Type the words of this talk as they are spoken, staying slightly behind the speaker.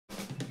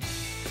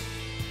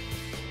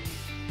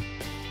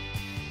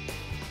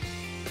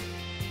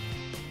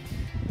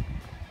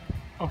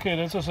Okay,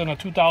 this is in a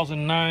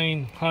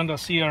 2009 Honda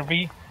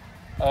CR-V.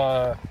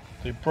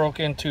 They broke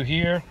into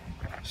here,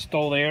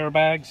 stole the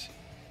airbags.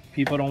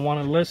 People don't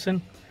want to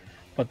listen,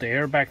 but the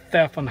airbag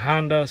theft on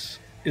Hondas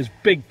is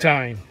big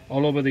time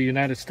all over the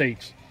United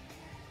States.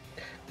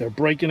 They're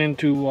breaking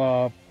into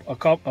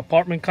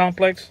apartment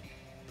complex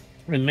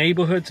in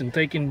neighborhoods and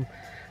taking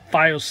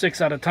 5 or 6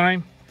 at a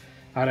time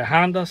out of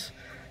Hondas.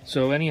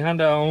 So any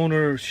Honda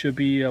owner should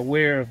be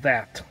aware of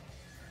that.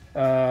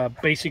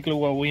 Basically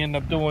what we end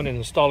up doing is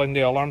installing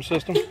the alarm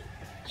system.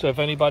 So if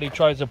anybody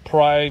tries to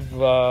pry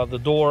the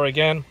door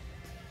again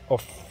or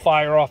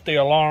fire off the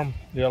alarm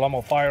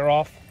will fire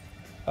off,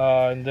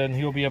 and then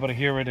he'll be able to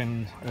hear it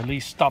and at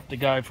least stop the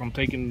guy from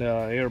taking the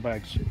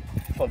airbags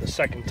for the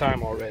second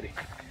time already.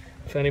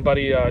 If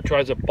anybody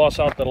tries to bust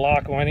out the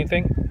lock or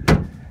anything,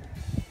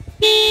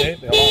 okay,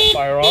 the alarm will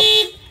fire off.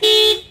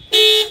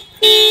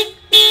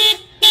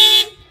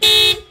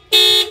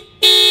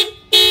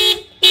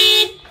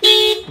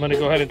 I'm going to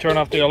go ahead and turn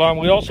off the alarm.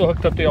 We also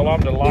hooked up the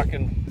alarm to lock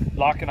and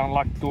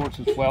unlock doors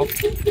as well.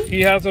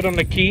 He has it on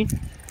the key,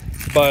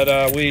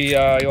 but we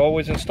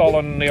always install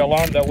on the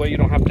alarm. That way you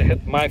don't have to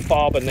hit my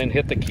fob and then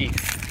hit the key.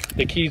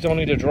 The key's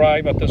only to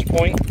drive at this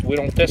point. We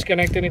don't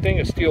disconnect anything.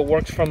 It still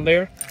works from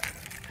there.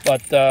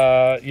 But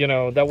you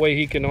know, that way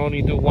he can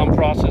only do one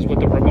process with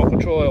the remote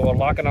control. It will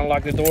lock and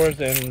unlock the doors,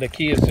 and the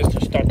key is just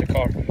to start the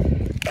car.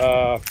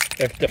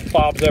 If the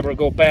fobs ever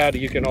go bad,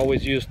 you can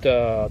always use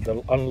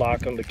the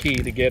unlock on the key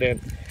to get in,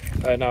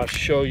 and I'll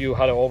show you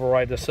how to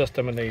override the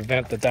system in the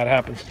event that that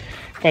happens.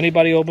 If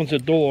anybody opens the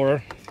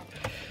door,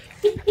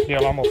 the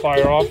alarm will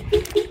fire off.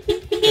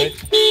 Okay.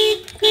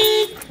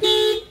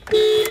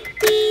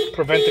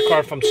 Prevent the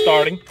car from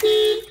starting.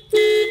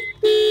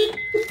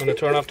 I'm going to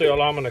turn off the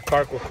alarm and the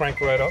car will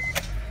crank right up.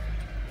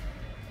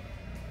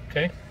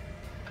 Okay.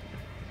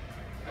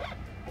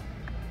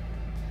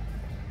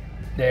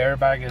 The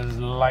airbag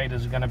light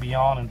is going to be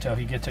on until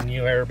he gets a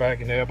new airbag,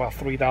 and they're about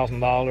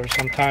 $3,000.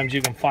 Sometimes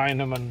you can find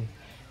them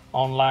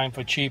online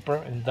for cheaper,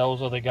 and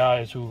those are the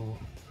guys who,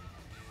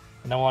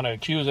 I don't want to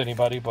accuse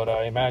anybody, but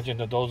I imagine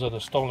that those are the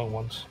stolen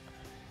ones.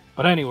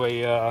 But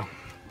anyway, the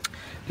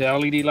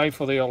LED light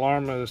for the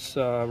alarm is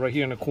right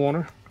here in the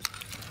corner.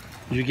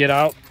 You get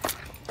out,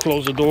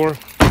 close the door.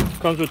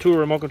 Comes with 2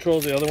 remote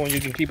controls. The other one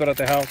you can keep it at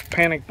the house.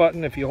 Panic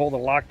button, if you hold the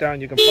lock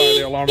down, you can fire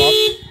the alarm up.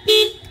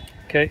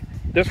 Okay.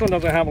 This one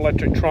doesn't have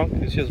electric trunk.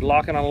 It's just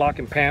lock and unlock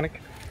and panic,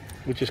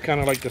 which is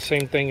kind of like the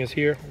same thing as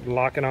here.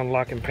 Lock and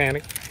unlock and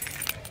panic.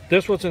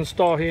 This was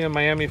installed here in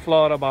Miami,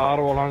 Florida by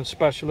Auto Alarm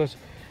Specialists.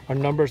 Our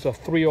numbers are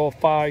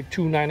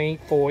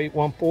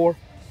 305-298-4814.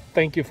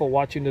 Thank you for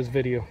watching this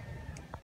video.